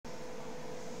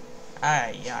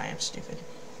Yeah, I am stupid.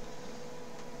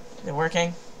 Is it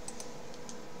working?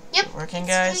 Yep. Is it working,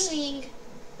 guys? Streaming.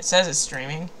 It says it's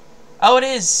streaming. Oh, it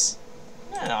is.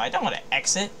 No, I don't want to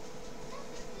exit.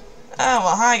 Oh,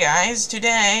 well, hi, guys.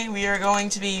 Today, we are going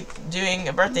to be doing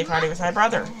a birthday party with my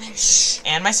brother.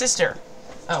 And my sister.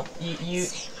 Oh, you...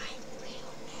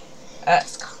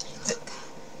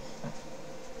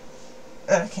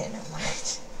 Okay, never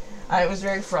mind. I was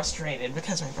very frustrated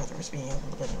because my brother was being a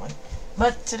little bit annoying.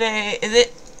 But today,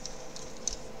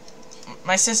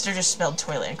 my sister just spelled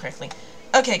toilet incorrectly.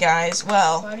 Okay, guys,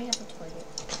 well... Why do you have a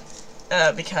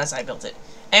toilet? Because I built it.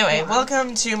 Anyway,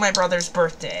 welcome to my brother's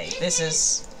birthday. This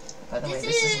is... By the way,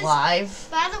 this is live.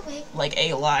 By the way... Like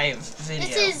a live video.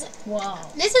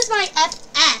 This is my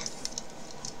FF.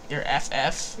 Your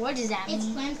FF? What does that mean? It's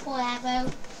one forever.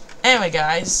 Anyway,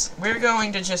 guys, we're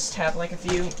going to just have like a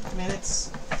few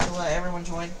minutes to let everyone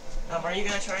join. Are you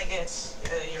gonna try and get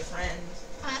your friend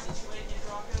situated in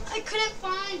Rockos? I couldn't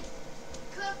find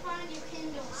your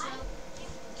Kindle, so...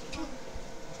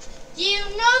 Do you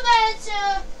know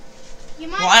that, you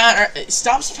might... Why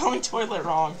stop spelling toilet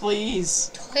wrong,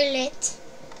 please. Toilet.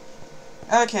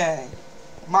 Okay.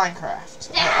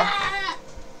 Minecraft. Ah!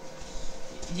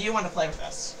 Do you want to play with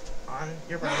us on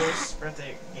your brother's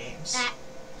birthday games?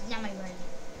 Not my brother.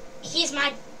 He's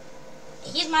my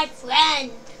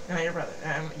friend. No, your brother.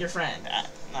 Your friend.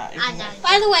 Not your friend.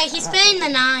 By the way, he's spending the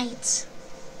night.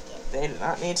 They do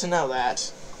not need to know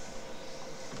that.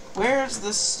 Where's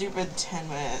the stupid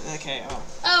 10-minute? Okay.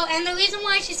 Oh, and the reason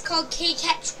why she's called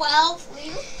KCat 12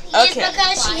 is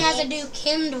because she has a new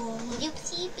Kindle. You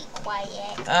be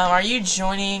quiet. Are you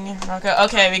joining Rocco?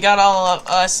 Okay, we got all of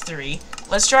us three.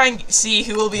 Let's try and see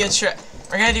who will be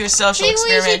we're gonna do a social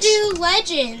experiment. We should do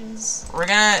legends. We're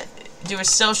gonna do a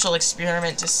social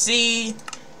experiment to see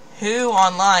who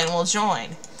online will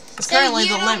join. It's currently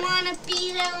the limit. You don't want to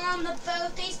be there on the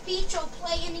birthday speech or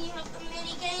play any of the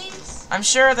mini games? I'm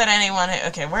sure that anyone.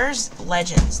 Okay, where's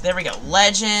Legends? There we go.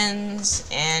 Legends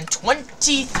and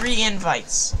 23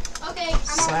 invites. Okay,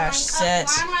 /set.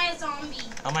 Why am I a zombie?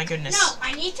 Oh my goodness. No,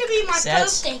 I need to be my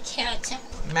birthday character.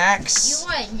 Max. You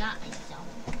are not a zombie.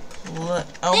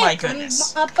 Oh my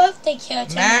goodness. I'm a birthday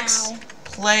character Max now.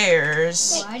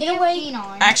 Players. Get away.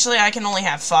 Actually, I can only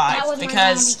have 5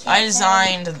 because I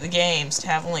designed the games to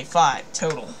have only 5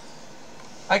 total.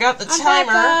 I got the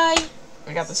timer.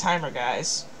 We got the timer,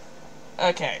 guys.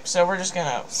 Okay, so we're just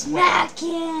gonna smack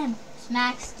him.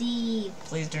 Smack Steve.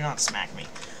 Please do not smack me.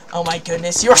 Oh my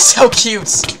goodness, you're so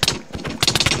cute.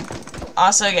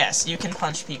 Also, yes, you can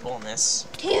punch people in this.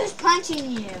 Who's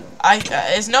punching you?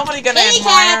 Is nobody gonna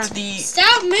admire the?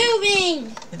 Stop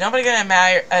moving! Is nobody gonna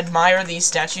admire these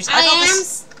statues?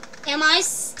 Am I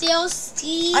still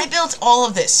Steve? I built all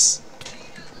of this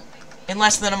in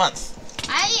less than a month.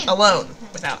 Alone,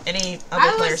 without any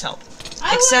other players' help,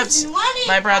 except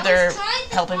my brother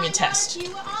helping me test,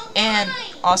 and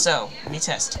also me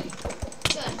test.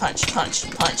 Punch, punch,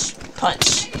 punch,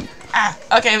 punch. Ah,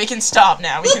 okay, we can stop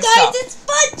now. We can stop. Look, guys, it's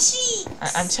butt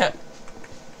cheeks.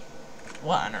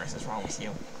 What on earth is wrong with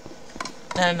you?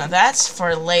 No, that's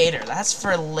for later. That's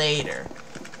for later.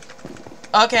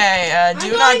 Okay,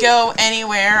 do not go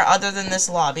anywhere other than this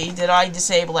lobby. Did I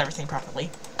disable everything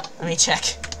properly? Let me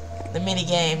check. The mini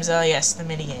games. Oh yes, the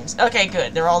mini games. Okay,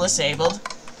 good. They're all disabled.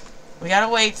 We gotta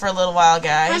wait for a little while,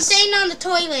 guys. I'm staying on the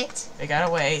toilet. We gotta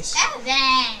wait.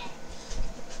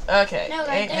 There. Okay, no,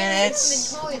 8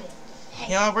 minutes. The toilet.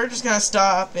 You know what, we're just gonna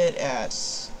stop it at...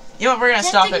 You know what, we're gonna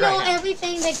stop it right now.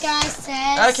 Everything the guy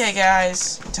says. Okay,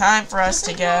 guys, time for us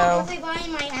to go. Everybody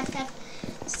my FF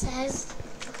says.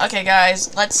 Okay,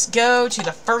 guys, let's go to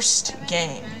the first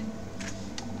game.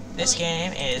 This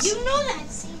game is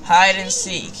hide and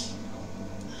seek.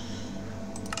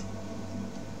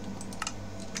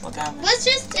 Let's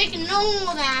just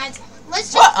ignore that.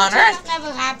 Let's just what on earth? That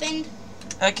never happened.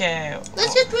 Okay.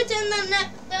 Let's just pretend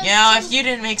that. You know, if you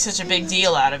didn't make such a big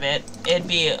deal out of it, it'd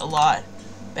be a lot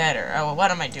better. Oh,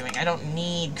 what am I doing? I don't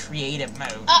need creative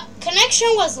mode. Connection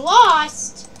was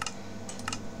lost.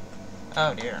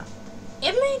 Oh dear.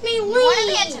 It made me leave. You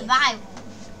want to be survival.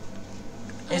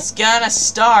 It's gonna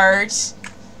start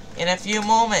in a few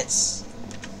moments.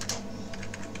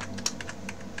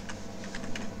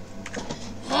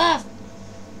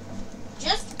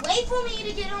 Just wait for me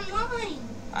to get online.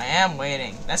 I am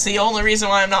waiting. That's the only reason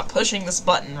why I'm not pushing this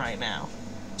button right now.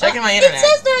 Checking my internet. It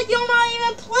says that you're not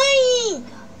even playing.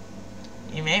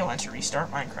 You may want to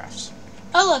restart Minecraft.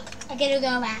 Oh look, I get to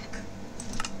go back.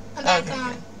 I'm back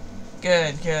on.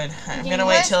 Good, good. I'm gonna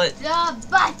wait till it. The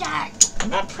button. I'm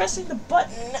not pressing the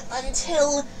button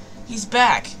until he's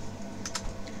back.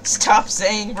 Stop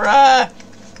saying bruh.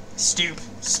 Stoop.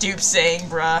 Stoop saying,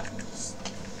 bruh.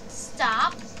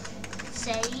 Stop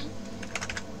saying,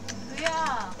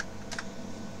 yeah.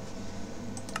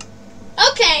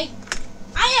 Okay.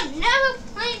 I am never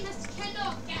playing this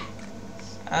Kindle again.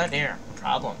 Oh dear.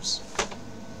 Problems.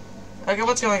 Okay,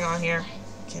 what's going on here?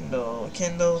 Kindle.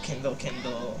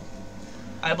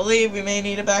 I believe we may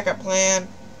need a backup plan.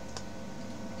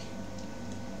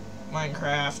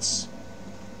 Minecraft.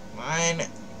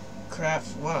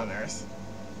 What on earth?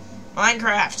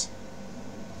 Minecraft!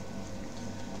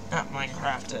 Not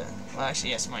Minecraft. Well, actually,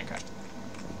 yes, Minecraft.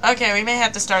 Okay, we may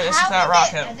have to start this without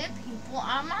Rocco. Other people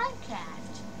on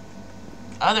Minecraft.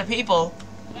 Other people?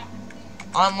 Yeah.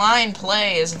 Online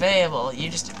play is available. You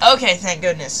just... Okay, thank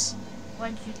goodness.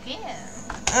 What'd you get?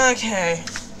 Okay.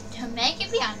 To make it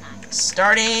be online.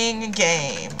 Starting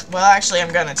game. Well, actually,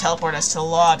 I'm gonna teleport us to the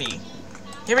lobby.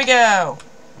 Here we go.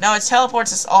 No, it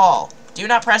teleports us all. Do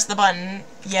not press the button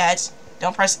yet.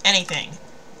 Don't press anything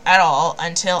at all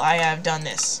until I have done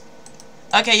this.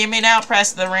 Okay, you may now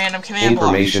press the random command block.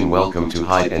 Information. Welcome to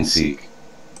hide and seek.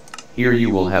 Here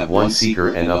you will have one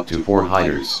seeker and up to 4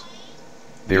 hiders.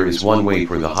 There is one way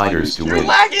for the hiders to You're win.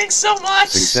 lagging so much!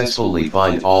 Successfully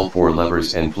find all 4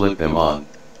 levers and flip them on.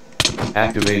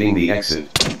 Activating the exit.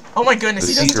 Oh my goodness,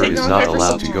 The seeker is not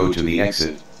allowed to go to the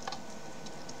exit.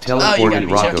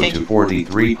 Teleported Rocco to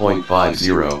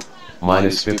 43.50,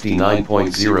 minus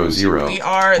 59.00, we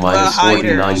are minus the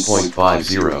hiders.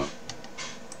 49.50.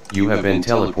 You have been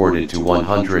teleported to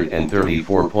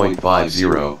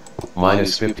 134.50,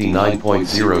 minus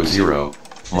 59.00,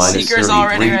 minus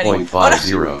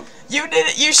 33.50. You did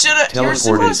it, you should have.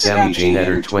 Teleported Sammy Jane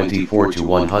Eder 24 to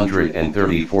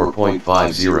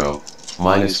 134.50,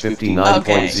 minus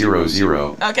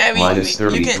 59.00, okay, minus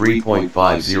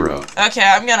 33.50. Okay,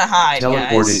 I'm gonna hide,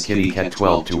 Teleported guys. Kitty Cat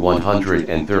 12 to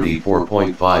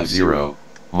 134.50,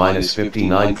 minus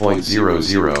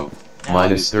 59.00,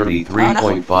 minus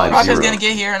 33.50. Rocco's gonna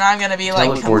get here and I'm gonna be like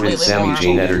Teleported Sammy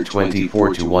Jane Eder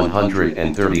 24 to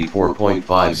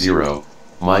 134.50,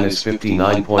 minus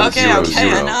 59.00, okay,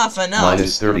 enough.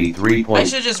 minus 33. I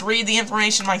should just read the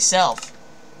information myself.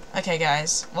 Okay,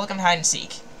 guys, welcome to hide and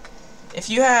seek. If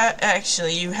you have,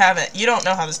 actually, you haven't, you don't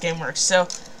know how this game works. So,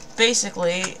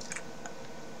 basically,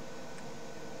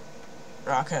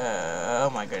 Rocco, oh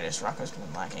my goodness, Rocco's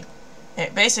been lagging. Okay,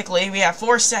 basically, we have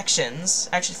 4 sections,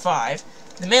 actually 5.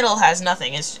 The middle has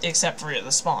nothing, except for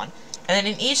the spawn. And then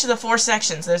in each of the 4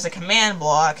 sections, there's a command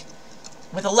block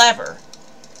with a lever.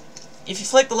 If you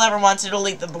flick the lever once, it'll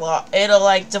delete the block. It'll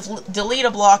like delete a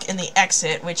block in the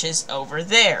exit, which is over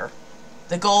there.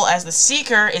 The goal as the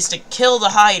seeker is to kill the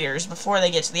hiders before they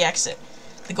get to the exit.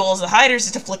 The goal as the hiders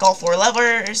is to flick all 4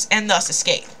 levers and thus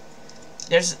escape.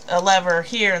 There's a lever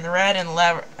here in the red and a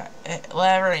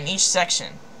lever in each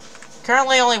section.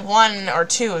 Currently, only 1 or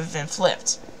 2 have been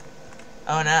flipped.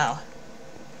 Oh no!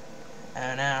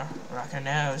 Oh no! Rocco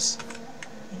knows.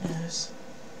 He knows.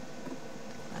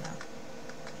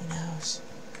 He knows.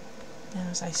 He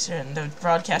knows I shouldn't have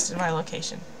broadcasted my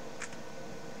location.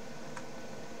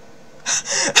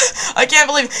 I can't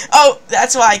believe. Oh,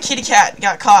 that's why Kitty Cat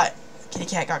got caught. Kitty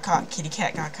Cat got caught. Kitty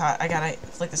Cat got caught. I gotta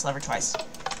flick this lever twice,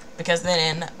 because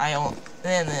then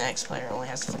the next player only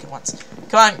has to flick it once.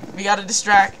 Come on, we got a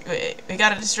We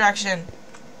got a distraction.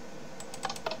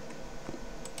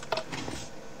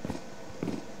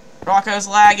 Rocco's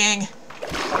lagging.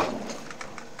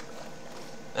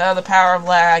 Oh, the power of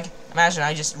lag. Imagine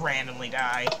I just randomly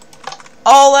die.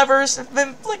 All levers have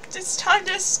been flicked. It's time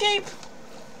to escape.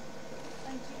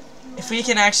 If we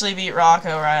can actually beat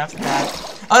Rocco right after that.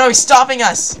 Oh no, he's stopping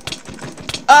us.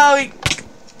 Oh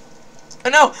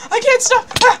no, I can't stop.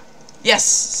 Ah! Yes,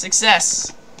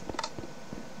 success.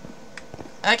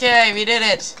 Okay, we did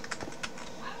it.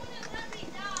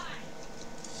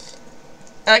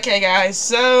 Okay, guys,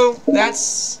 so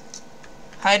that's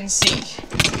hide and seek.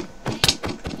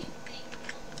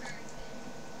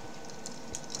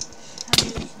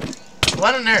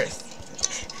 What on earth?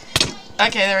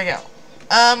 Okay, there we go.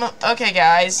 Okay,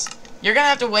 guys. You're gonna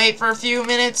have to wait for a few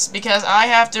minutes because I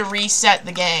have to reset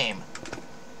the game.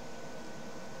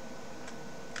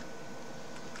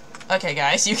 Okay,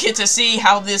 guys, you get to see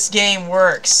how this game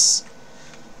works.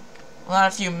 Well, not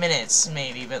a few minutes,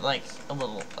 maybe, but like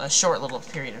a short little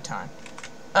period of time.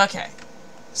 Okay.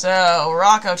 So,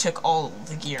 Rocco took all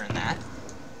the gear in that.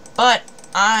 But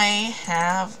I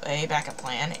have a backup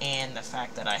plan in the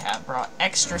fact that I have brought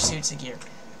extra suits of gear.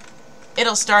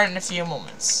 It'll start in a few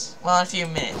moments. Well, in a few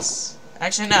minutes.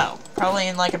 Actually, no. Probably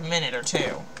in like a minute or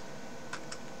 2.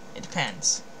 It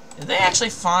depends. Did they actually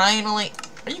finally...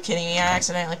 Are you kidding me? I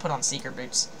accidentally put on Seeker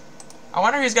boots. I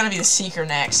wonder who's gonna be the Seeker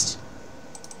next.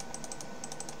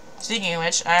 speaking of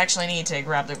which, I actually need to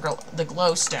grab the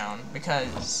glowstone,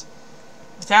 because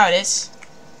without it,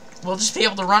 we'll just be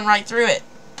able to run right through it.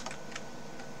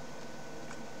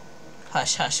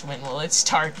 Hush, hush, when will it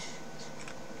start?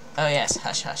 Oh yes,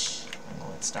 hush, hush, when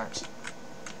will it start?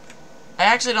 I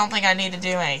actually don't think I need to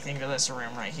do anything to this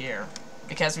room right here,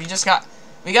 because we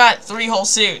got 3 whole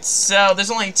suits, so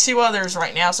there's only 2 others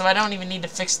right now, so I don't even need to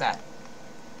fix that.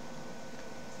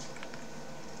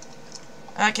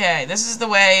 Okay, this is the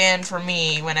way in for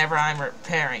me whenever I'm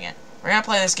repairing it. We're gonna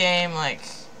play this game, like,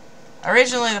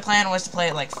 originally the plan was to play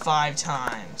it like 5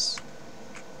 times.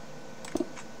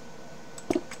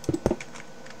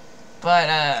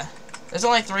 But, there's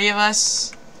only 3 of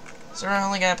us, so we're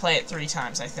only gonna play it 3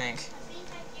 times, I think.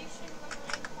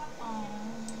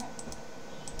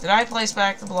 Did I place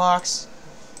back the blocks?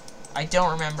 I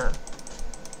don't remember.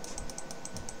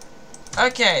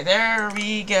 Okay, there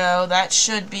we go. That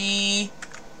should be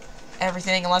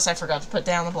everything, unless I forgot to put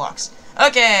down the blocks.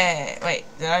 Okay, wait,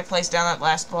 did I place down that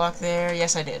last block there?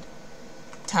 Yes, I did.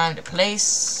 Time to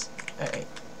place. Alright.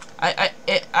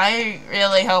 I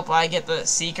really hope I get the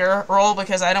Seeker role,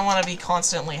 because I don't want to be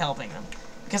constantly helping them.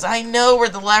 Because I know where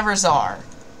the levers are.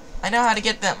 I know how to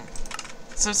get them.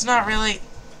 So it's not really...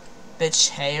 The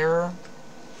chair?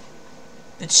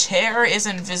 The chair is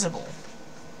invisible.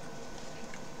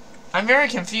 I'm very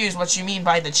confused what you mean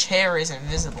by the chair is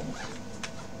invisible.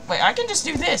 Wait, I can just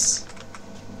do this.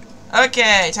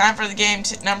 Okay, time for the game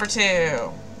number 2.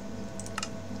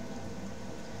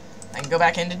 I can go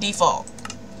back into default.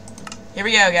 Here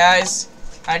we go, guys.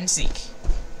 Hide and seek.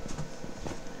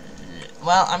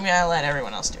 Well, I'm gonna let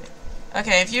everyone else do it.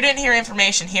 Okay, if you didn't hear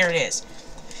information, here it is.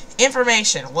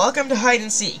 Information. Welcome to hide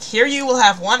and seek. Here you will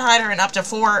have 1 hider and up to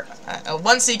 4,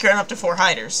 1 seeker and up to 4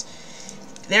 hiders.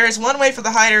 There is 1 way for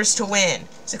the hiders to win.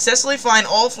 Successfully find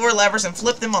all 4 levers and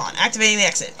flip them on, activating the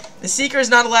exit. The seeker is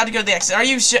not allowed to go to the exit. Are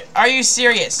you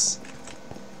serious?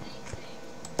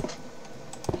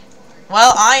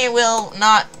 Well, I will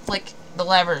not flick the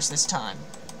levers this time.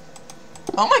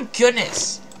 Oh my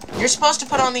goodness. You're supposed to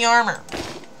put on the armor.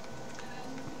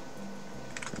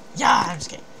 Yeah, I'm just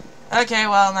kidding. Okay,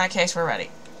 well, in that case, we're ready.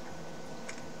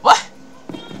 What?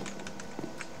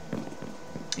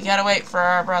 We gotta wait for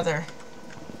our brother.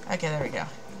 Okay, there we go.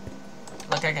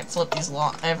 Look, I can flip these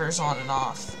levers on and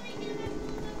off.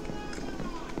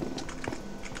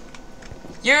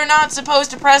 You're not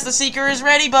supposed to press the Seeker is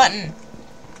ready button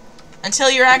until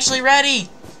you're actually ready.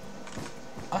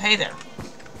 Oh, hey there.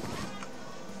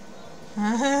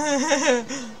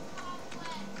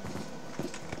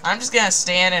 I'm just gonna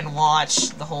stand and watch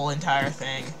the whole entire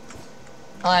thing.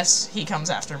 Unless he comes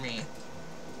after me.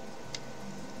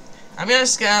 I'm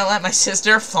just gonna let my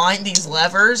sister find these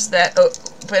levers that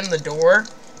open the door.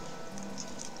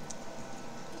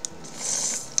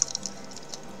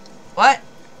 What?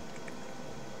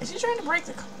 Is he trying to break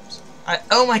the cars?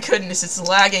 Oh my goodness, it's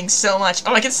lagging so much.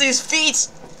 Oh, I can see his feet!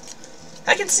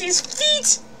 I can see his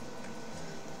feet!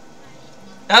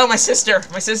 Oh, my sister.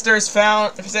 My sister has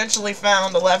essentially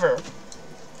found the lever.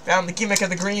 Found the gimmick of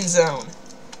the green zone.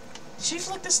 Did she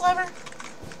flick this lever?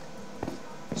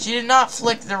 She did not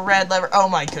flick the red lever. Oh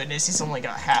my goodness, he's only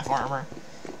got half armor.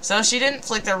 So she didn't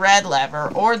flick the red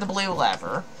lever or the blue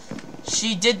lever.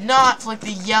 She did not flick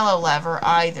the yellow lever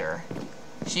either.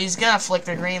 She's gonna flick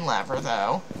the green lever,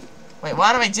 though. Wait,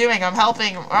 what am I doing? I'm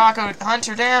helping Rocco hunt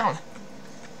her down.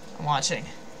 I'm watching.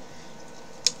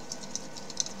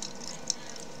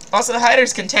 Also, the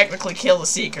hiders can technically kill the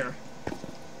Seeker.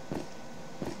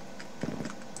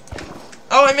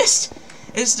 Oh, I missed!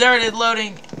 It started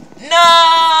loading.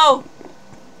 No!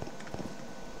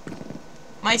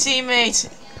 My teammate!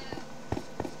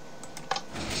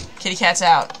 Kitty cat's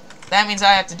out. That means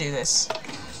I have to do this.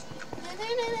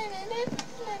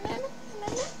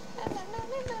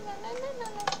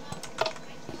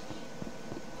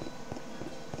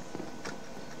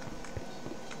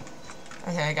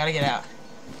 Okay, I gotta get out.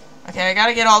 Okay, I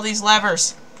gotta get all these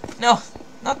levers. No,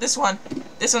 not this one.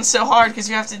 This one's so hard because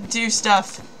you have to do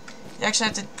stuff. You actually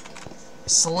have to...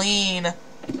 Slain.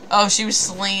 Oh, she was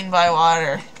slain by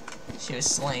water. She was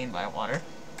slain by water.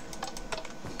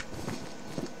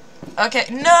 Okay,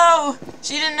 no!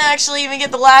 She didn't actually even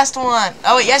get the last one.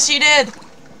 Oh, wait, yes, she did!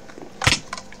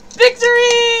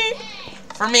 Victory!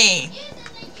 For me.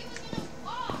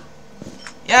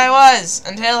 Yeah, I was.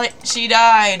 Until she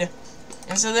died.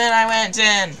 And so then I went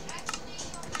in.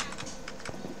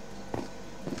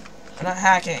 I'm not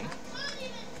hacking.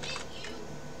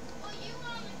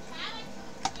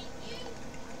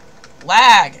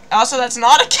 Lag. Also, that's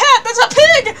not a cat. That's a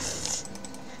pig.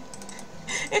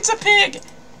 It's a pig.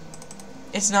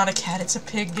 It's not a cat. It's a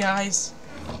pig, guys.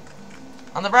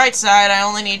 On the bright side, I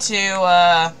only need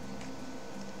to,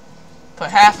 put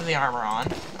half of the armor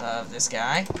on of this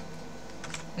guy.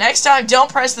 Next time,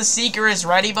 don't press the Seeker is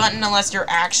ready button unless you're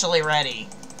actually ready.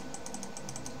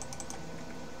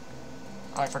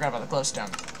 Oh, I forgot about the glowstone.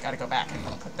 Gotta go back and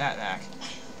put that back.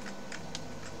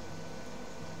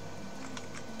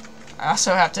 I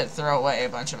also have to throw away a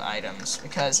bunch of items,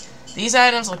 because these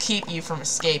items will keep you from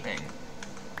escaping.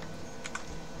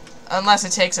 Unless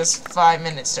it takes us 5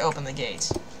 minutes to open the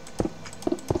gate.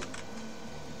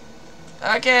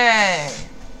 Okay.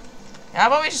 How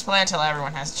about we just play until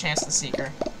everyone has a chance at the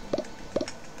Seeker?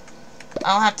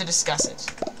 I'll have to discuss it.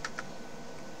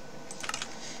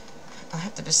 I'll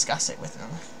have to discuss it with them.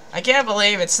 I can't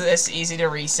believe it's this easy to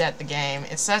reset the game.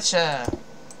 It's such a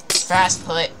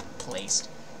fast-paced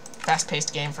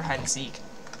game for hide and seek.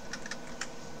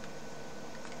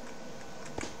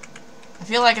 I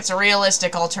feel like it's a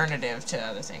realistic alternative to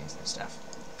other things and stuff.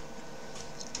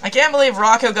 I can't believe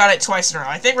Rocco got it twice in a row.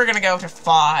 I think we're gonna go to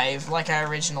 5, like I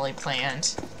originally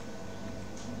planned.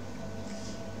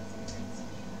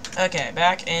 Okay,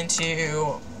 back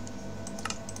into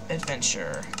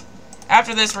adventure.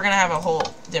 After this, we're gonna have a whole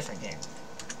different game.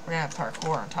 We're gonna have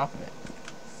parkour on top of it.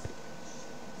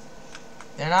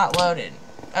 They're not loaded.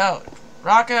 Oh,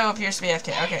 Rocco appears to be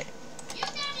AFK. Okay.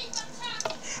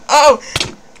 Oh!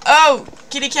 Oh!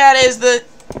 Kitty Cat is the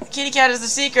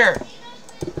Seeker.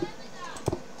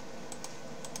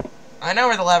 I know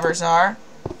where the levers are.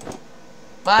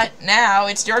 But now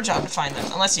it's your job to find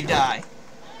them, unless you die.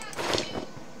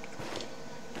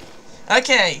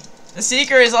 Okay, the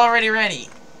Seeker is already ready.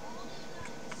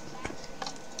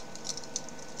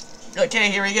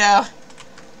 Okay, here we go.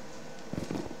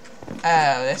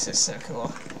 Oh, this is so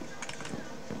cool.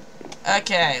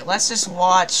 Okay, let's just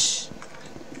watch.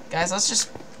 Guys, let's just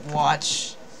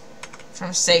watch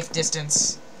from safe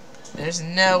distance. There's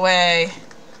no way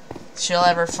she'll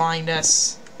ever find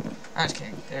us. I'm just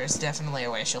kidding. There's definitely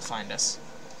a way she'll find us.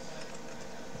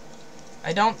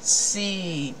 I don't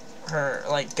see her,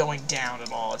 like, going down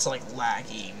at all. It's, like,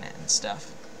 lagging and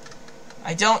stuff.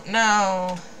 I don't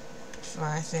know if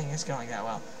my thing is going that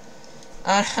well.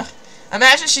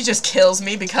 Imagine she just kills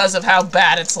me because of how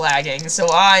bad it's lagging, so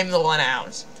I'm the one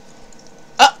out.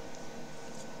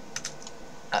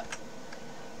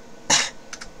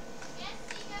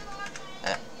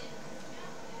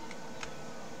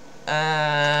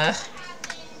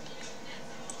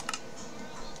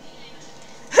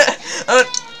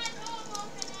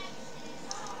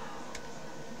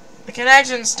 The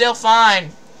connection's still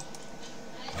fine.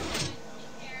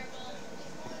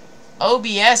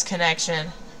 OBS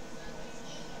connection.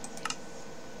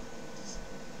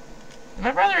 Did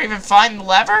my brother even find the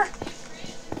lever?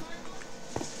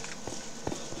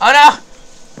 Oh no!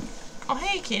 Oh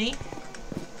hey kitty.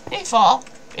 Hey Fall.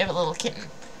 We have a little kitten.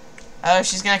 Oh,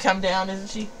 she's gonna come down, isn't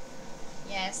she?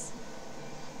 Yes.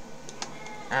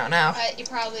 Oh no. You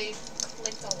probably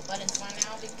clicked all the buttons by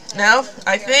now because no,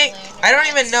 I don't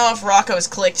even know if Rocco's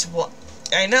clicked what.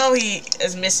 I know he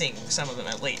is missing some of them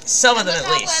at least. Some of them at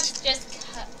least. Just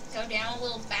go down a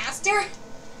little faster.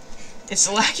 It's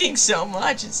lagging so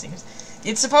much, it seems.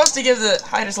 It's supposed to give the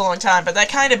hiders a long time, but that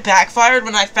kind of backfired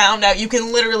when I found out you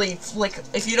can literally flick,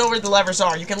 if you know where the levers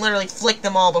are, you can literally flick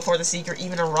them all before the Seeker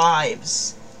even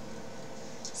arrives.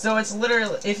 So it's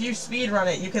literally, if you speedrun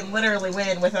it, you can literally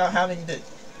win without having to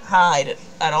hide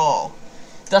at all.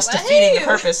 Thus defeating the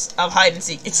purpose of hide and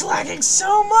seek. It's lagging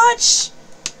so much!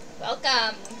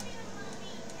 Welcome.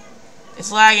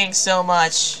 It's lagging so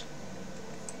much.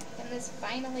 Can this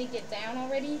finally get down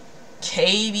already?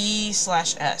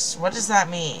 KB/S. What does that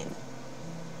mean?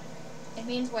 It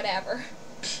means whatever.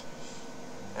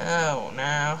 Oh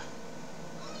no.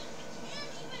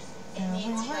 It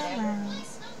means whatever.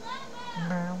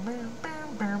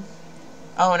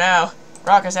 Oh no.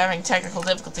 Rocco's having technical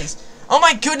difficulties. Oh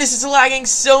my goodness, it's lagging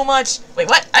so much. Wait,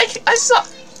 what? I saw.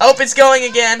 Oh, it's going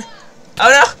again. Oh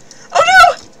no. Oh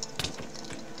no!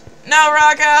 No,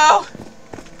 Rocco!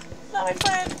 Not my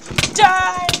friend.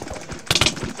 Die!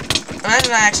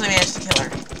 Imagine I actually managed to kill her.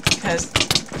 Because,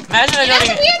 imagine I don't even... That's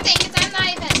the weird thing, because I'm not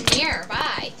even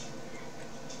nearby.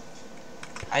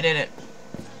 I did it.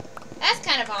 That's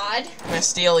kind of odd. I'm gonna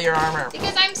steal your armor.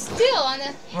 Because I'm still on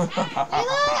the...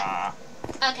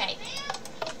 Okay.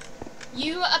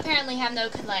 You apparently have no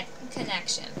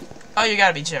connection. Oh, you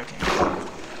gotta be joking.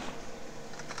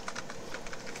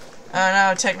 Oh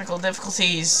no, technical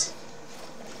difficulties.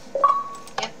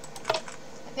 Yep.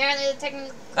 Apparently the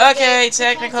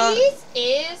technical difficulties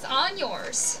is on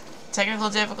yours. Technical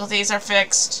difficulties are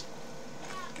fixed.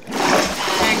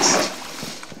 Fixed.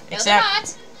 No, they're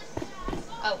not.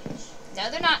 Oh.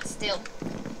 No, they're not still.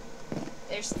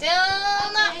 They're still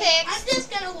not fixed. I'm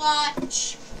just gonna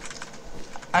watch.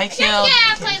 I killed.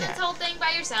 Yeah, play this whole thing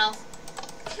by yourself.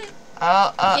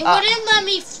 It wouldn't let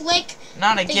me flick.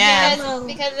 Not again.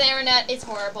 Because the internet is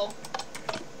horrible.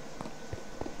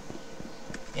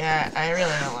 Yeah, I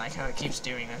really don't like how it keeps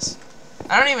doing this.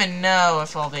 I don't even know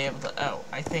if I'll be able to... Oh,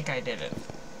 I think I did it.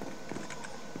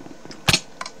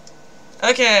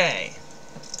 Okay.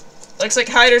 Looks like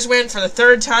hiders win for the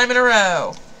 3rd time in a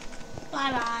row.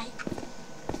 Bye-bye.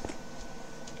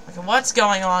 Okay, what's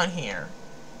going on here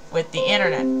with the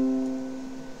internet?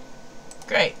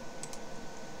 Great.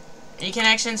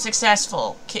 Reconnection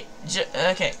successful.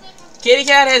 Okay. Kitty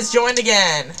Cat has joined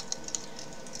again.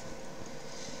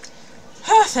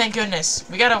 Thank goodness.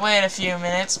 We gotta wait a few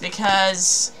minutes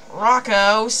because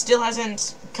Rocco still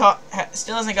hasn't got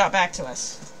back to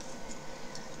us.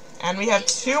 And we have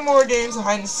 2 more games of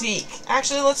hide and seek.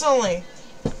 Actually,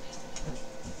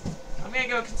 I'm gonna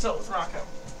go consult with Rocco.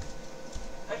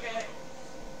 Okay.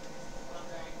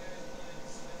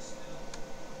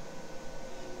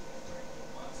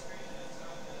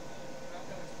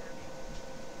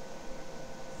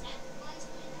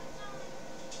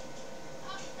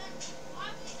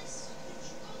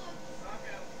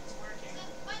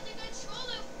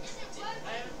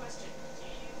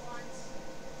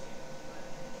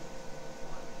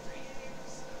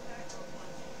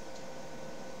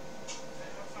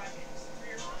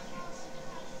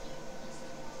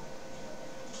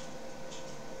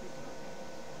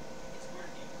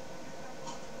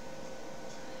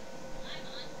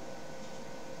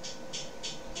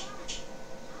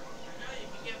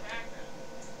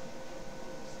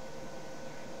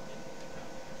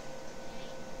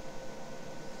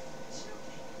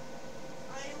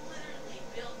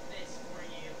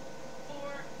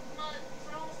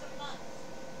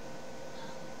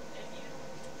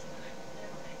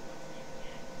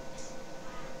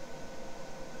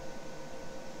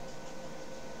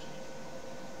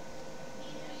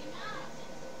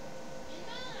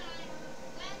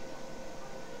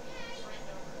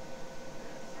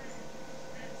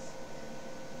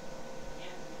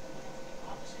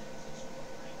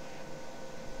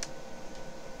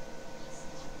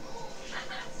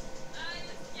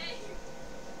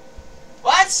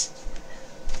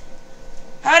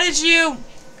 How did you...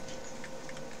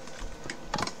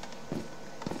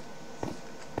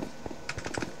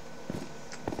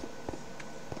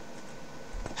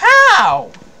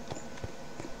 How?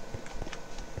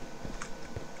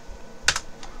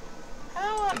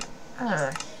 How on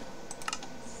earth?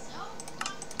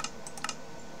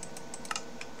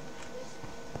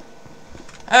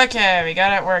 Okay, we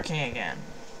got it working again.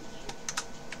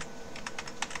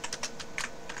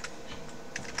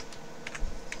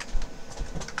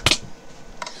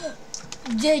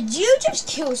 Did you just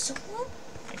kill someone?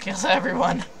 I killed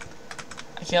everyone.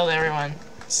 I killed everyone,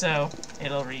 so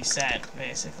it'll reset,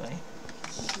 basically.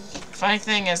 Funny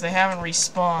thing is, they haven't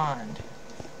respawned.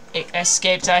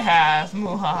 Escaped I have.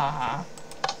 Muhahaha.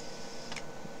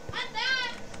 I'm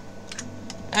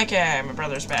back. Okay, my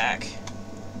brother's back.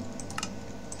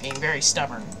 Being very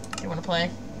stubborn. You want to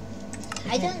play?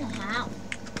 I don't know how.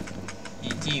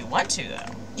 Do you want to,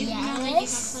 though?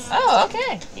 Yes. Oh,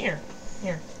 okay. Here.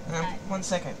 1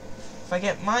 second. If I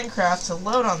get Minecraft to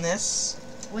load on this...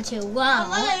 Which it will.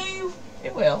 Hello.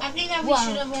 It will. I think that we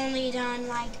should have only done,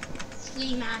 like,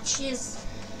 3 matches.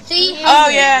 See? Oh,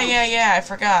 yeah, I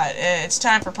forgot. It's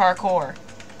time for parkour.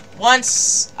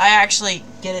 Once I actually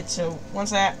get it to...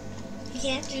 Once that... You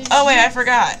can't do... Oh, wait, I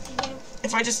forgot.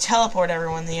 If I just teleport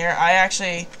everyone in the air, I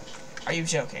actually... Are you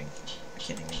joking? Are you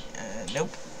kidding me?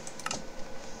 Nope.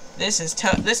 This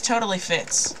totally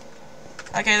fits.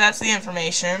 Okay, that's the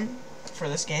information for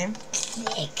this game.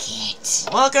 Click it.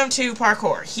 Welcome to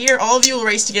parkour. Here, all of you will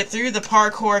race to get through the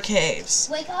parkour caves.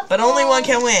 Wake up, but only one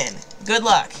can win. Good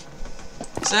luck.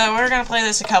 So, we're gonna play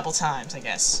this a couple times, I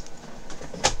guess.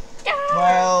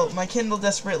 While my Kindle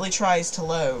desperately tries to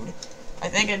load. I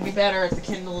think it'd be better if the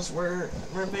Kindles were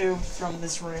removed from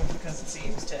this room, because it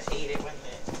seems to hate it when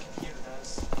the computer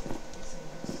does.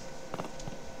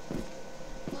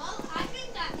 Well, I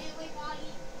think that everybody...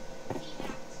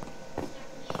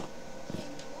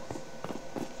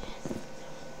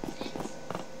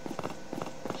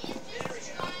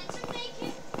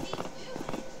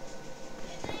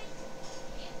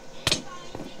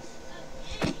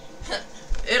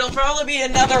 It'll probably be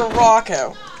another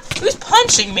Rocco. Who's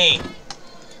punching me?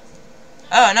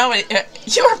 Oh, no,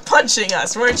 you were punching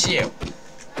us, weren't you?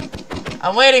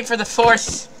 I'm waiting for the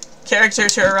 4th character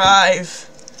to arrive.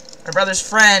 My brother's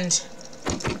friend.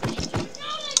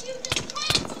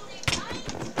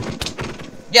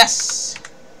 Yes!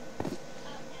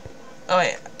 Oh,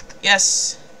 wait.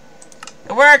 Yes.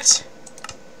 It worked!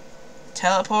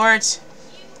 Teleport.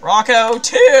 Rocco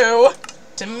 2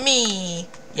 to me.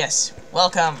 Yes.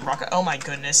 Welcome, Rocco. Oh my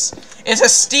goodness. It's a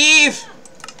Steve!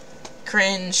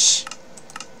 Cringe.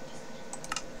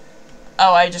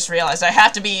 Oh, I just realized I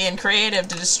have to be in creative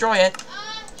to destroy it.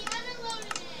 You haven't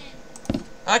loaded it.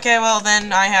 Okay, well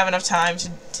then I have enough time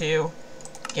to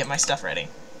get my stuff ready.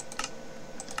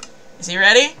 Is he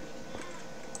ready?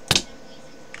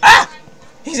 Ah!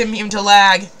 He's immune to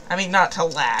lag. I mean, not to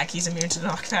lag. He's immune to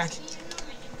knockback.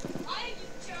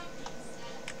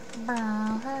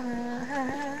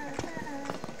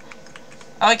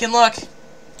 Oh, I can look.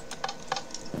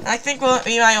 I think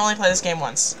we might only play this game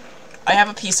once. I have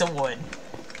a piece of wood.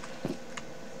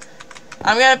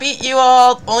 I'm gonna beat you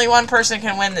all. Only one person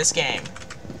can win this game.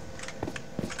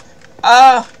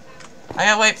 Oh! I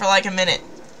gotta wait for like a minute.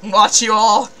 Watch you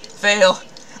all fail.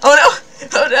 Oh no!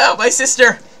 Oh no! My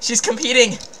sister! She's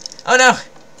competing! Oh no!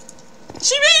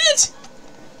 She made it!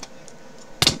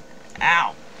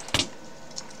 Ow.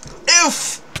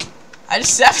 Oof! I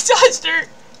just sabotaged her!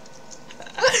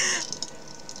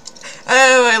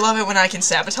 Oh, I love it when I can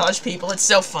sabotage people. It's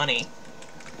so funny.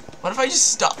 What if I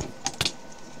just stop?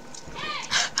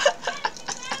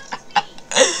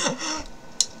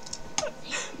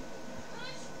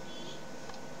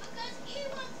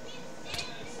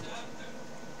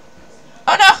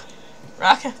 Oh no!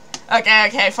 Rocket.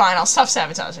 Okay, fine. I'll stop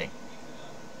sabotaging.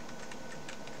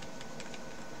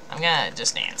 I'm gonna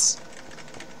just dance.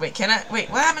 Wait, can I? Wait,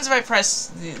 what happens if I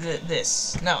press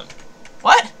this? No.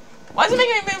 What? Why is it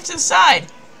making me move to the side?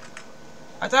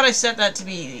 I thought I set that to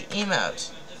be the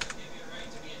emote.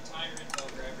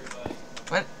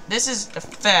 What? This is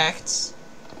effects.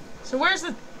 So where's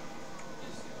the...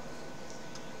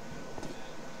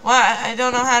 What? I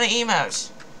don't know how to emote.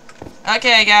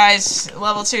 Okay, guys.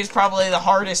 Level 2 is probably the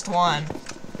hardest one.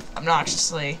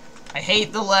 Obnoxiously. I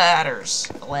hate the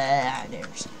ladders.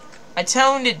 I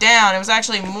toned it down. It was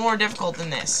actually more difficult than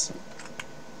this.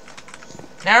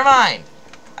 Never mind.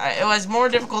 It was more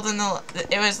difficult than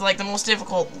it was like the most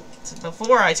difficult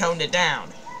before I toned it down.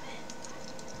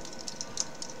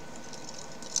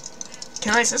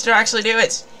 Can my sister actually do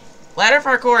it? Ladder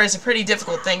parkour is a pretty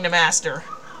difficult thing to master.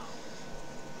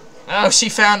 Oh, she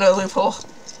found a loophole.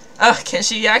 Oh, can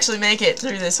she actually make it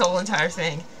through this whole entire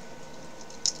thing?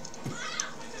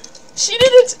 She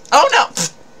did it! Oh no!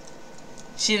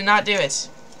 She did not do it.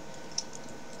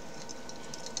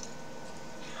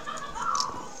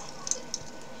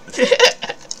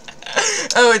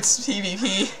 Oh, it's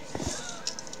PvP.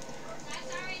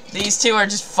 These two are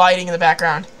just fighting in the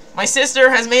background. My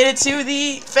sister has made it to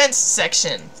the fence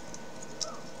section.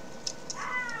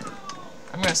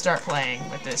 I'm gonna start playing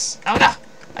with this. Oh no!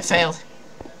 I failed.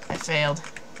 I failed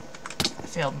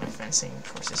my fencing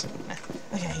courses.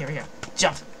 Okay, here we go.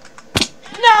 Jump.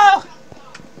 No!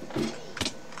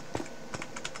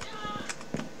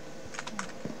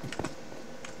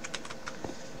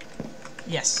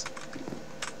 Yes.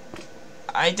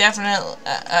 I definitely,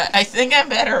 I think I'm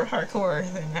better at parkour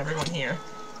than everyone here.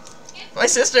 My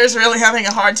sister's really having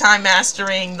a hard time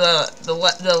mastering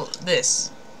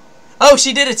this. Oh,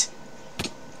 she did it!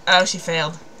 Oh, she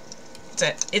failed.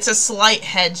 It's a slight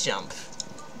head jump.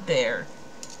 There.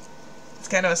 It's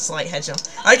kind of a slight head jump.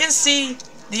 I can see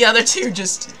the other two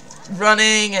just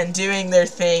running and doing their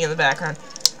thing in the background.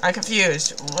 I'm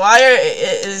confused. Why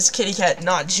is Kitty Cat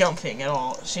not jumping at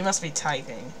all? She must be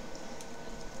typing.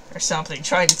 Or something,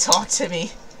 trying to talk to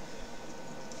me.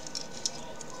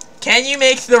 Can you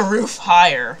make the roof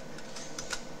higher?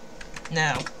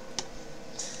 No.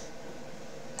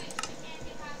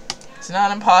 It's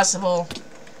not impossible.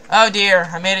 Oh dear,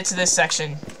 I made it to this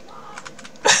section.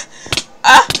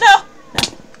 Ah, no! No!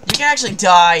 You can actually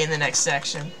die in the next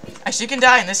section. Actually, you can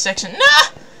die in this section. Nah!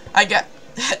 I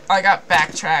got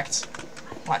backtracked.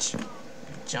 Watch.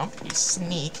 Jump, you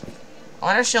sneak. I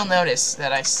wonder if she'll notice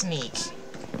that I sneak.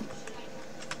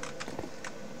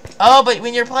 Oh, but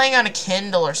when you're playing on a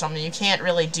Kindle or something, you can't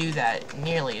really do that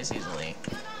nearly as easily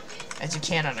as you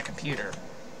can on a computer.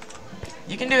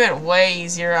 You can do it way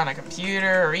easier on a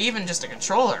computer or even just a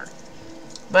controller.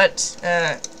 But,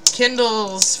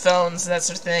 Kindles, phones, that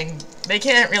sort of thing, they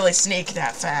can't really sneak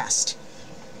that fast.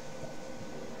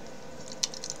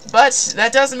 But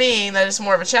that does mean that it's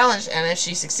more of a challenge, and if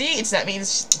she succeeds, that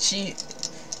means she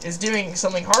is doing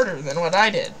something harder than what I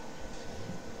did.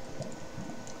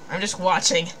 I'm just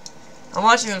watching. I'm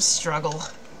watching them struggle.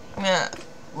 I'm gonna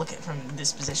look at it from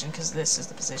this position, because this is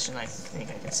the position I think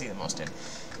I can see the most in.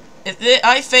 If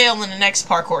I fail in the next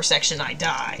parkour section, I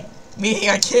die. Meaning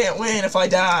I can't win if I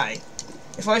die.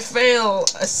 If I fail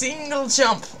a single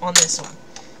jump on this one,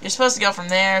 You're supposed to go from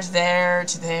there to there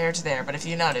to there to there, but if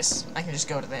you notice, I can just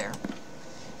go to there.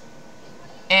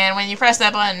 And when you press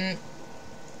that button,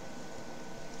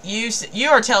 you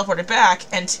are teleported back,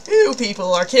 and 2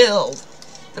 people are killed.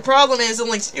 The problem is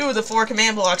only 2 of the 4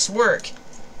 command blocks work.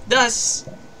 Thus,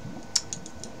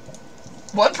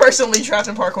 1 person will be trapped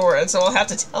in parkour, and so I'll have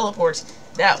to teleport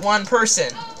that 1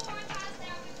 person.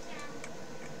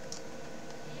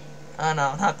 Oh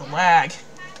no, not the lag.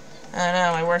 Oh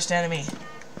no, my worst enemy.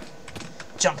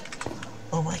 Jump.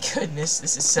 Oh my goodness,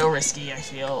 this is so risky. I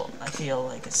feel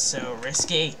like it's so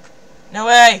risky. No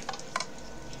way!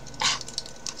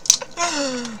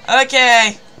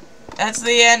 Okay. That's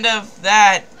the end of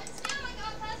that.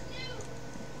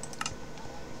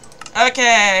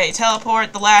 Okay,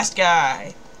 teleport the last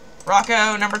guy.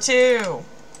 Rocco number 2.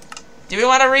 Do we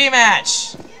want a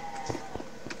rematch?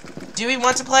 Do we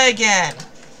want to play again?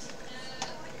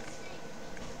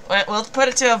 Wait, we'll put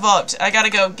it to a vote. I gotta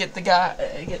go get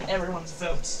get everyone's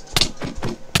votes.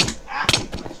 Ah.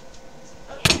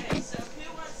 Okay, so who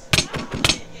wants to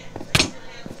play again? Raise your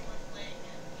hand if you want to play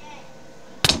again.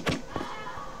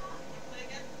 Play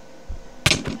again?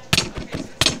 Okay, so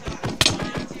it's not. You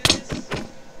want to do this?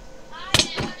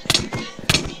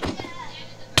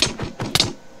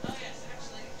 Oh yes,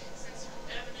 actually, since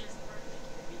Evan is the birthday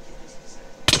kid, we can just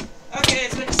decide. Okay,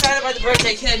 it's been decided by the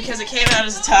birthday kid because it came out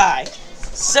as a tie.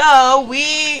 So,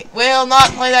 we will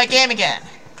not play that game again.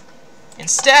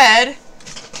 Instead...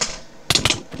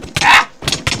 Ah!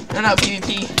 No,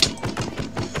 PvP.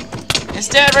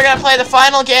 Instead, we're gonna play the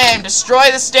final game,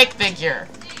 Destroy the Stick Figure.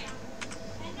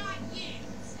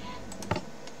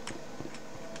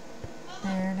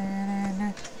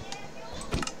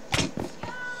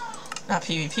 Not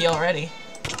PvP already.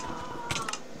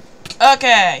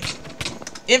 Okay.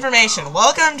 Information.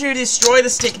 Welcome to Destroy the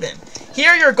Stickman.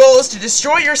 Here your goal is to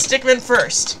destroy your stickman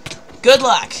first. Good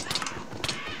luck.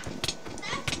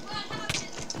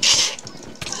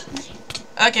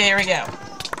 Okay, here we go.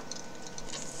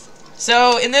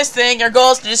 So, in this thing, your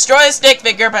goal is to destroy the stick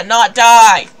figure, but not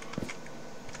die.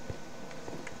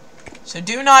 So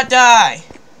do not die.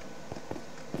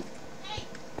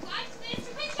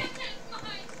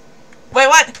 Wait,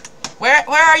 what? Where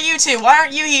are you 2? Why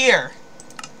aren't you here?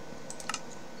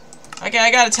 Okay, I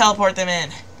gotta teleport them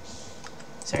in.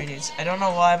 Sorry, dudes. I don't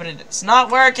know why, but it's not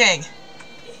working.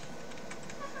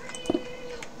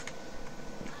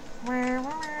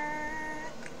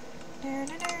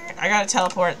 I gotta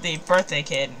teleport the birthday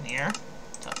kid in here.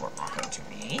 Teleport Rocco to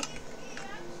me.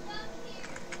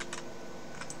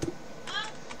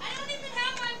 I don't even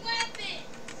have my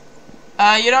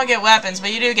weapons. You don't get weapons,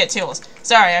 but you do get tools.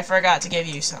 Sorry, I forgot to give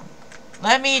you some.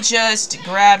 Let me just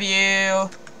grab you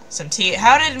some tea.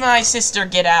 How did my sister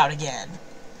get out again?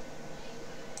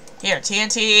 Here,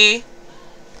 TNT.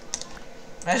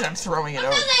 Imagine I'm throwing it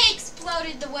over. They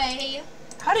exploded the way.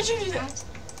 How did you do that?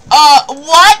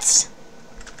 What?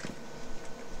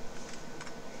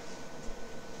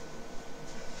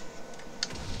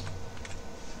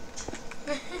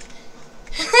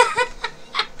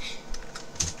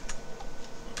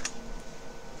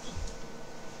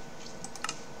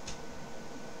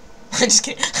 I'm just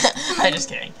kidding. I'm just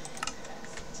kidding.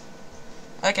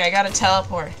 Okay, I gotta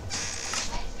teleport.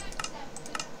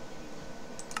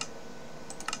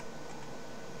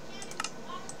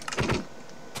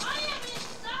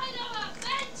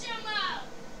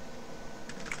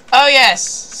 Oh yes,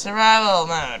 survival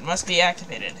mode must be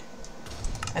activated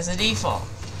as a default.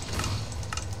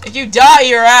 If you die,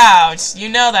 you're out. You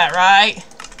know that, right?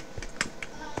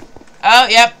 Oh,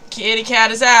 yep, kitty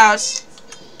cat is out.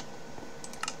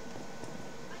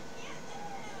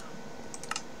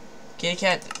 Kitty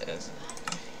cat.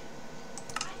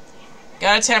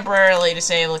 Gotta temporarily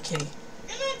disable kitty.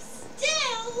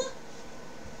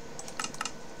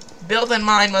 Built-in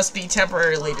mine must be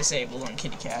temporarily disabled on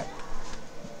kitty cat.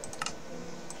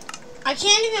 I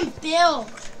can't even build.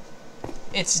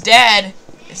 It's dead.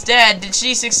 It's dead. Did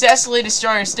she successfully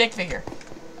destroy her stick figure?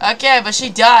 Okay, but she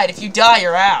died. If you die,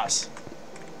 you're out.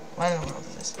 What in the world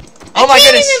is this? Oh my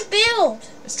goodness! I can't even build.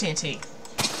 It's TNT.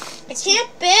 I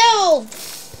can't build.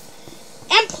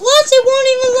 And plus, it won't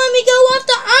even let me go off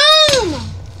the arm.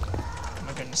 Oh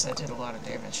my goodness, that did a lot of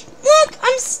damage. Look,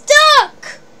 I'm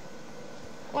stuck.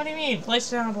 What do you mean? Place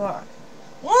down a block.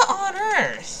 What on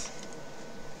earth?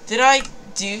 Did I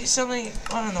do something?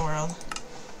 What in the world?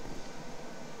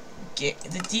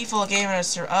 The default game mode.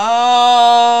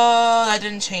 Oh, that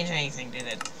didn't change anything, did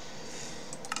it?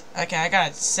 Okay, I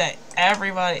gotta set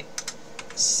everybody.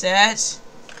 Set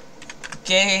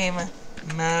game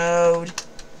mode.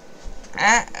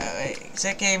 Wait,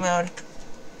 set game mode.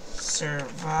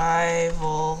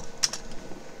 Survival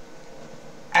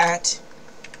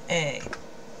A.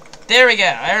 There we go.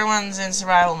 Everyone's in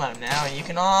survival mode now, and you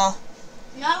can all...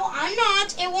 No, I'm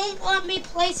not. It won't let me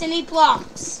place any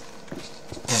blocks.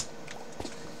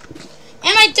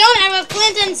 And I don't have a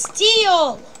flint and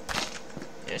steel.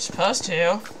 You're supposed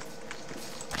to.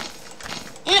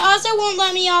 And it also won't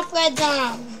let me off red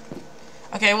zone.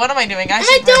 Okay, what am I doing?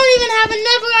 I don't even have a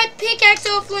netherite pickaxe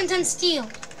or flint and steel.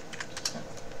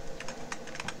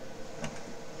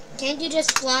 Can't you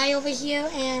just fly over here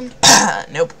and...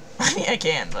 Nope. I mean, I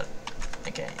can, but...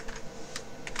 Okay.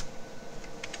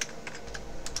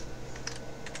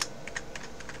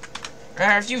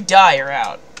 Remember, if you die, you're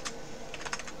out.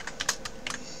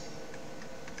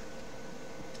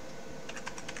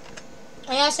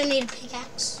 I also need a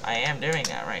pickaxe. I am doing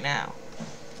that right now.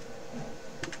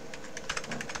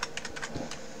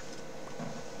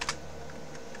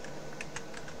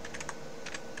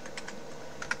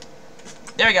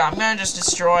 There we go. I'm gonna just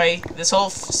destroy this whole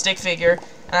stick figure,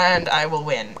 and I will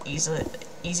win. Easy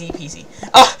peasy.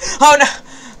 Oh! Oh no!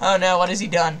 Oh no, what has he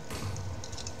done?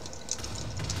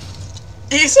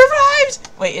 He survived!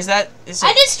 Wait, is that...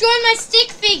 I destroyed my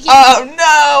stick figure! Oh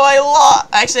no, I lost!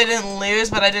 Actually, I didn't lose,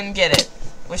 but I didn't get it.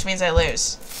 Which means I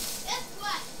lose. Guess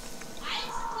what? I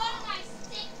destroyed my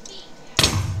stick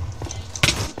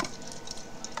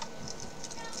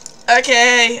figure!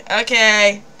 Okay,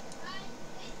 okay.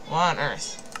 What on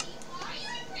earth?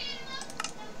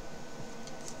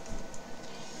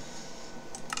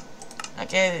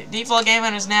 Okay, the default game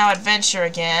mode is now adventure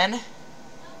again.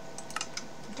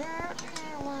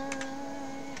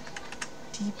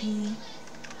 TP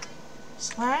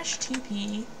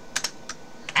 /TP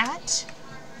at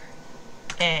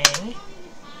A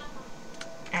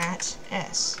at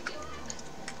S.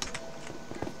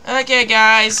 Okay,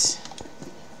 guys.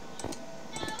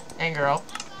 And girl.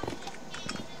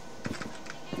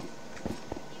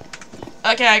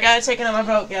 Okay, I gotta take another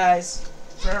vote, guys.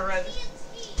 For a red.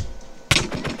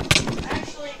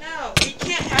 Actually, no. We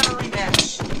can't have a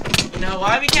rematch. You know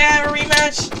why we can't have a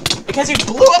rematch? Because he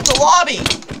blew up the lobby!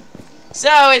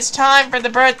 So, it's time for the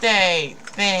birthday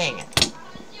thing.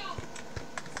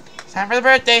 Time for the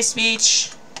birthday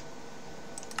speech.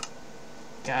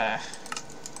 Gotta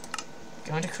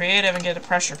go into creative and get a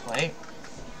pressure plate.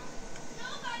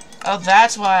 Oh,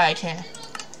 that's why I can't.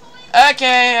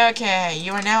 Okay, okay.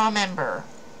 You are now a member.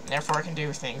 Therefore, can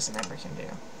do things a member can do.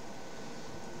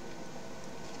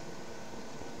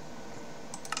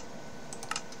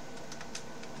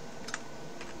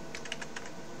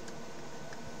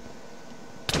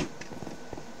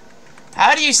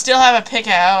 How do you still have a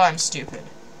pickaxe? Oh, I'm stupid.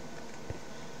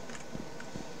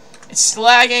 It's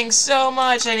lagging so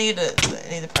much. I need the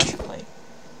pressure plate.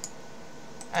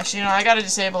 Actually, you know, I gotta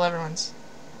disable everyone's.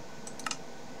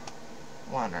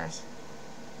 What on earth?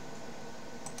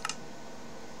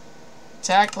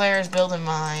 Attack players build in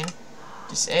mine.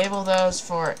 Disable those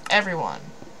for everyone.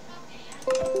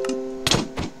 Wait.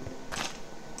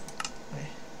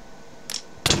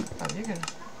 Oh, you can.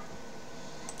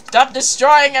 Stop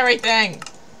destroying everything!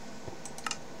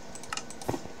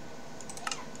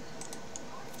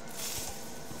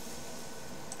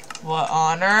 What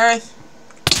on earth?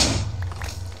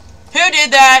 Who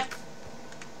did that?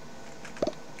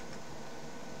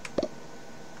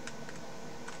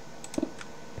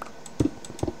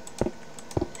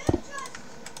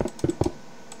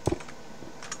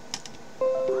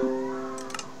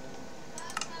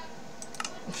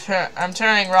 I'm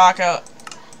turning Rocco.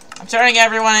 I'm turning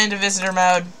everyone into visitor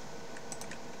mode.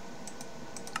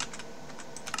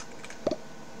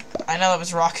 I know that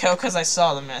was Rocco because I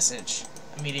saw the message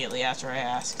immediately after I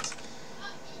asked.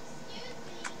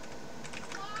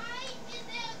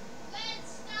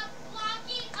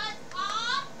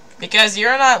 Because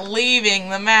you're not leaving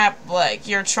the map like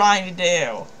you're trying to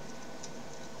do.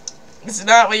 It's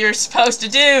not what you're supposed to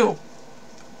do.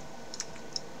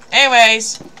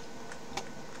 Anyways.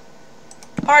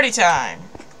 Party time.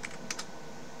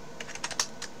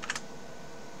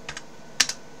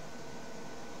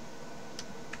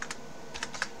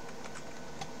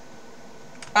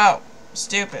 Oh,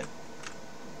 stupid.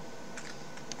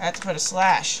 I have to put a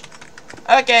slash.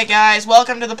 Okay, guys,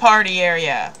 welcome to the party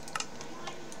area.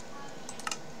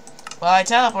 Well, I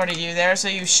teleported you there, so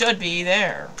you should be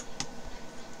there.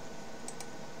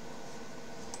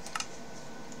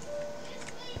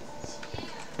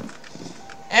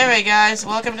 Anyway, guys,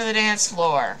 welcome to the dance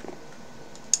floor.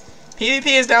 PvP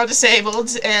is now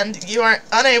disabled, and you are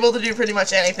unable to do pretty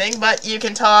much anything, but you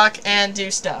can talk and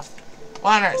do stuff.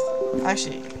 What on earth?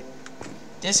 Actually,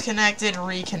 disconnected,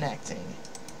 reconnecting.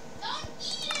 Don't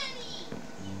eat any.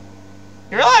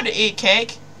 You're allowed to eat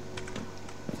cake.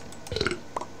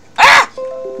 Ah!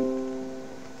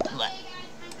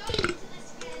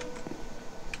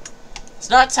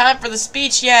 not time for the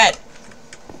speech yet.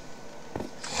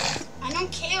 I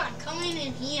don't care. I'm coming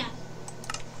in here.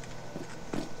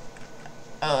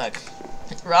 Oh, look.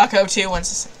 Rocco 2 wants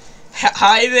to say,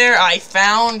 hi there, I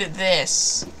found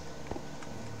this.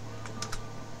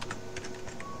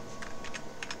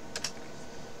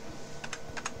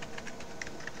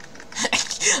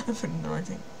 I'm putting the wrong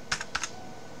thing.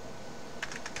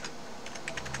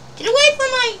 Get away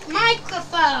from my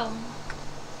microphone.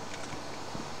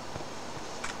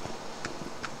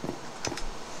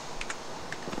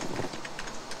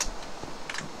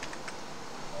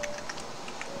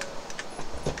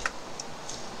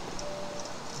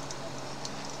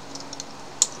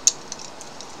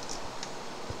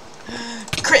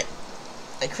 Crit!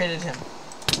 I critted him.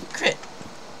 Crit.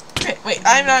 Crit. Wait,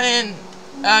 I'm not in.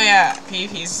 Oh yeah,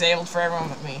 PvP's disabled for everyone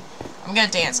but me. I'm gonna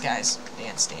dance, guys.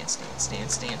 Dance, dance, dance,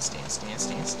 dance, dance, dance, dance,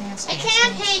 dance, dance. I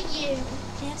can't hit you.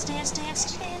 Dance, dance,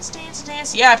 dance, dance, dance,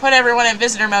 dance. Yeah, I put everyone in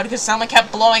visitor mode because someone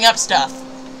kept blowing up stuff.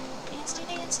 Dance,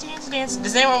 dance, dance, dance.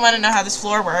 Does anyone want to know how this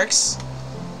floor works?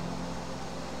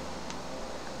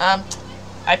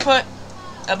 I put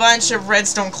a bunch of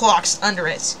redstone clocks under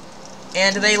it,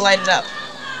 and they light it up.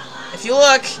 If you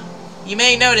look, you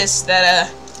may notice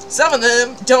that some of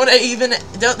them don't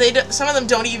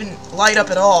even light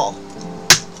up at all.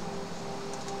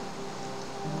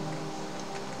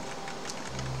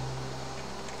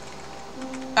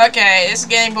 Okay, this is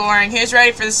getting boring. Who's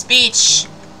ready for the speech?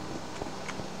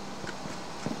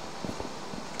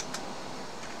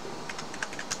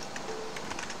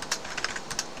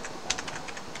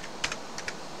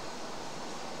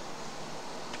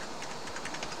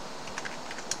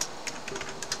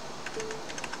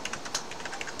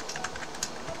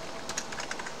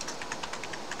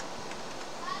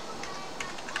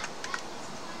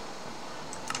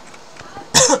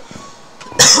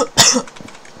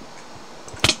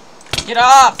 Get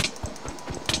off!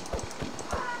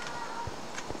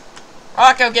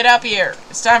 Rocco, get up here.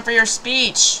 It's time for your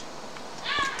speech.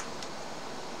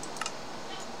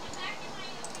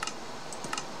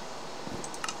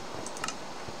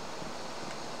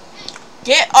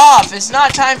 Get off! It's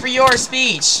not time for your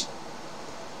speech.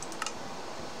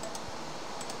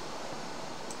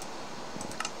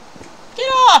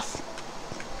 Get off!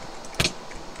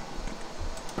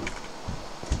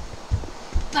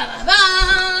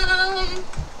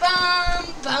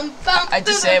 I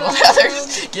disabled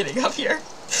others getting up here.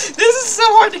 This is so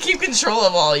hard to keep control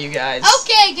of all you guys.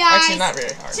 Okay, guys. Actually, not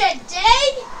very hard.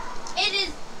 Today, it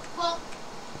is, well,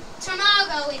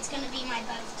 tomorrow it's going to be my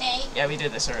birthday. Yeah, we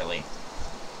did this early.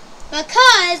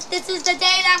 Because this is the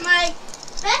day that my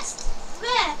best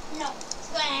friend,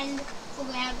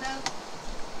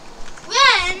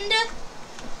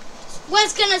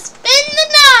 was going to spend the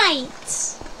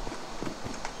night.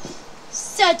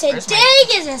 So today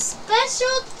is a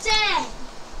special day.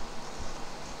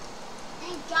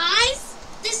 And guys,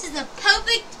 this is a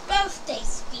perfect birthday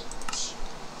speech.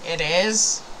 It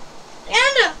is.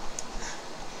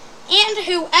 And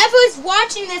whoever's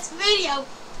watching this video,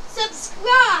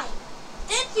 subscribe.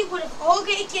 Then you would have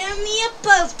already given me a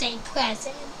birthday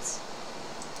present.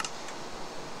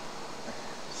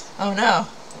 Oh no.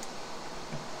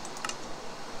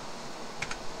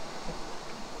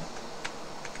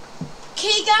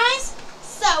 Okay, guys,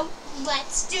 so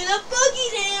let's do the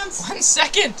boogie dance. 1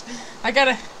 second. I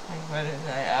gotta.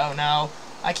 Oh no.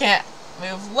 I can't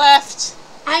move left.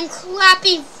 I'm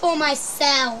clapping for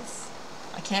myself.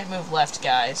 I can't move left,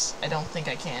 guys. I don't think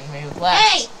I can move left.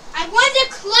 Hey, I want to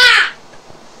clap.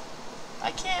 I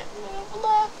can't move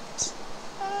left.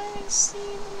 I see the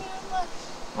move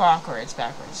left. Backwards,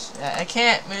 backwards. I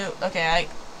can't move. Okay,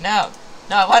 no.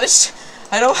 I want to.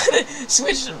 I don't want to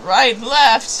switch right and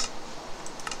left.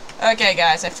 Okay,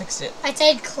 guys, I fixed it. I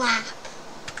said clap.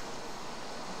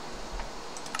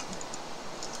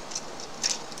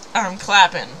 I'm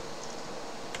clapping.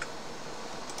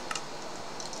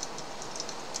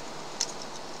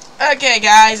 Okay,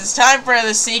 guys, it's time for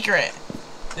the secret.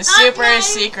 The super is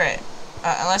secret.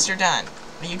 Unless you're done.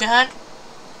 Are you done?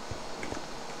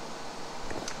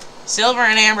 Silver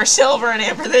and Amber,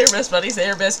 they're best buddies.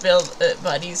 They're best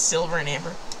buddies, Silver and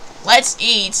Amber. Let's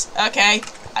eat. Okay,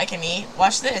 I can eat.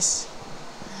 Watch this.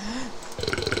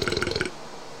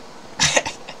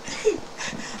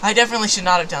 I definitely should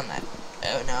not have done that.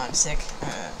 Oh no, I'm sick. No.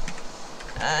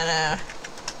 Oh no.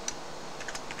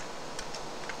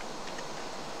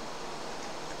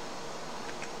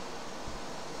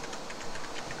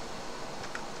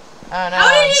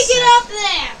 How did he get up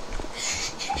there?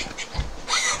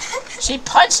 She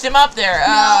punched him up there.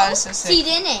 Oh, I'm so sick. She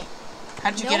didn't.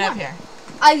 How'd you get up here?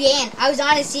 I ran. I was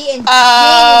on a seat and.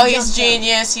 Oh, he's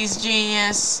genius. He's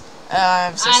genius.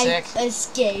 I'm so sick. I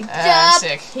escaped. I'm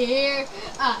sick. Here.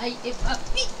 No, I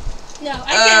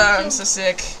can't. I'm so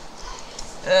sick.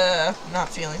 Not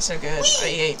feeling so good. I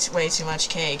ate way too much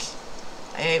cake.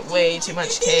 I ate way too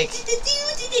much cake.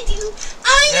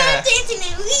 I'm dancing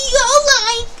in real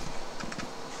life.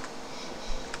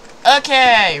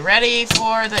 Okay, ready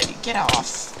for the... Get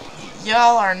off.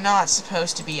 Y'all are not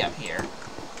supposed to be up here.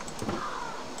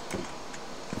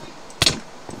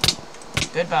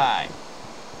 Goodbye.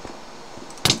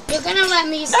 You're gonna let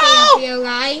me stay up here,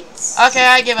 right? Okay,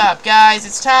 I give up. Guys,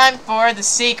 it's time for the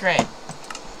secret.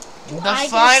 I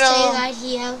stay right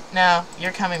here? No,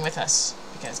 you're coming with us.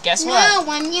 Because guess what?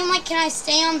 No, I mean, like, can I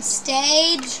stay on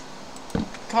stage?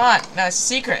 Come on. No, it's a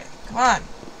secret. Come on.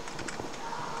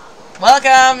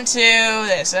 Welcome to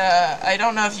this. I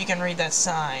don't know if you can read that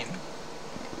sign.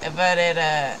 But it,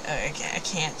 I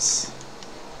can't.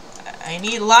 I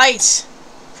need light.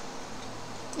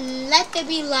 Let there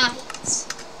be light.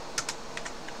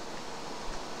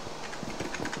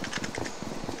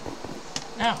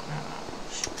 No.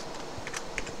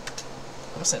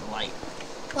 I said light.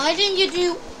 Why didn't you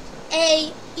do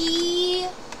A, E?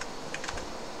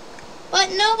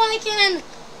 But nobody can,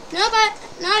 not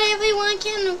everyone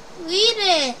can read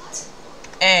it.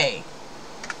 A.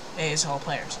 A is all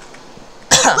players.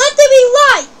 Let there be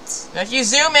light. Now if you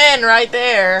zoom in right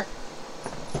there,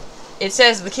 it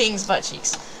says the king's butt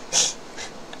cheeks.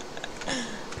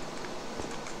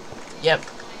 Yep.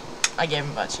 I gave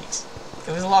him butt cheeks.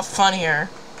 It was a lot funnier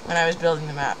when I was building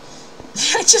the map.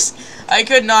 I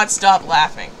could not stop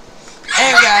laughing.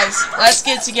 Anyway, guys, let's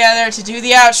get together to do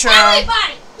the outro.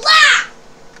 Everybody, laugh!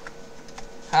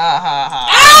 Ha ha ha.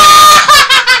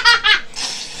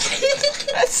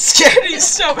 That scared me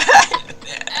so bad.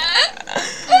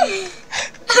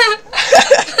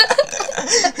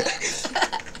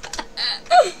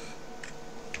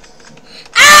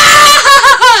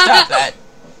 Stop that.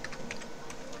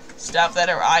 Stop that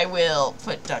or I will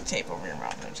put duct tape over your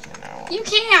mouth. I'm just kidding. I won't. You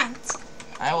can't.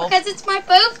 I will. Because it's my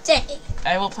birthday.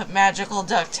 I will put magical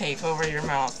duct tape over your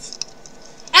mouth.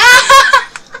 Ow!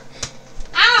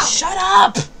 Shut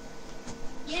up!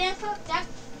 You didn't put duct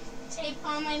tape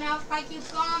on my mouth like you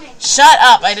promised. Shut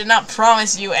up! I did not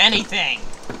promise you anything.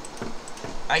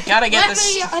 I gotta get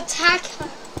this. Let me attack her.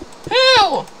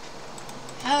 Who?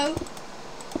 Oh.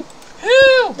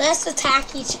 Who? Let's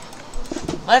attack each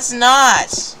other. Let's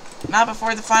not. Not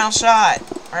before the final shot.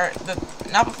 Or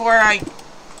not before I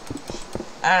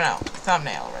don't know,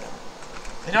 thumbnail or whatever.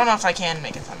 I don't know if I can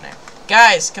make a thumbnail.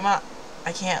 Guys, come on.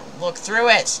 I can't look through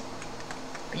it.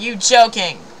 Are you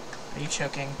joking? Are you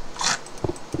choking?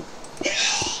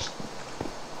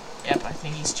 Yep, I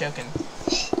think he's choking.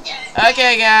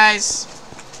 Okay, guys.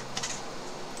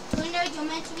 Oh no, you're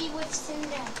meant to be with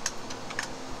Cinder.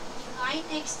 Right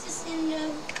next to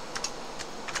Cinder.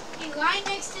 You're right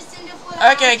next to Cinder for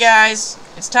the Okay, guys.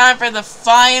 It's time for the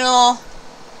final.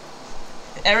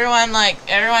 Everyone,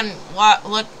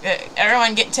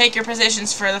 take your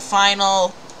positions for the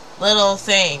final little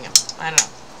thing. I don't know.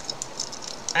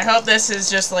 I hope this is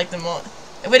just like the most.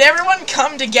 Would everyone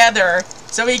come together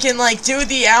so we can like do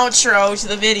the outro to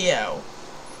the video?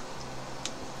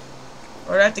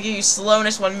 Or do I have to give you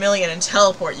slowness 1,000,000 and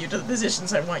teleport you to the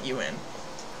positions I want you in?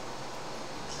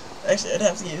 Actually, I'd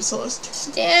have to give you slowness.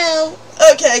 Still.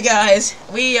 Okay, guys,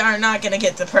 we are not gonna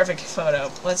get the perfect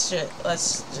photo. Let's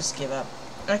just give up.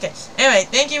 Okay. Anyway,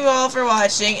 thank you all for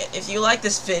watching. If you like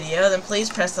this video, then please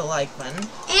press the like button. And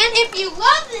if you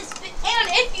love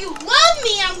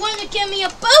me and want to give me a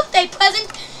birthday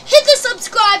present, hit the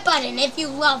subscribe button if you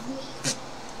love me.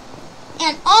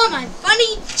 And all my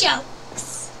funny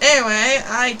jokes. Anyway,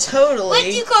 I totally what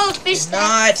do you call a fish did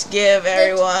not give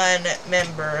everyone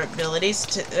member abilities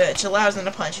which allows them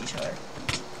to punch each other.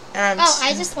 And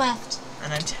I just left.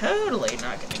 And I'm totally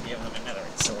not going to give them another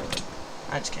sword.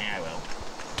 I'm just kidding, I will.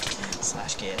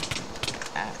 /give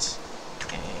at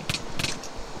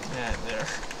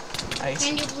a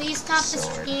Can you please stop the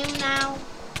stream now?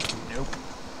 Nope.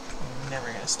 I'm never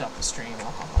gonna stop the stream.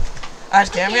 I'm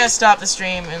just kidding. I'm gonna stop the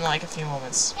stream in like a few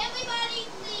moments. Everybody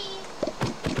leave.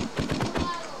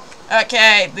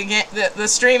 Okay, the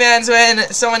stream ends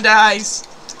when someone dies.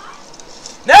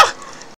 No!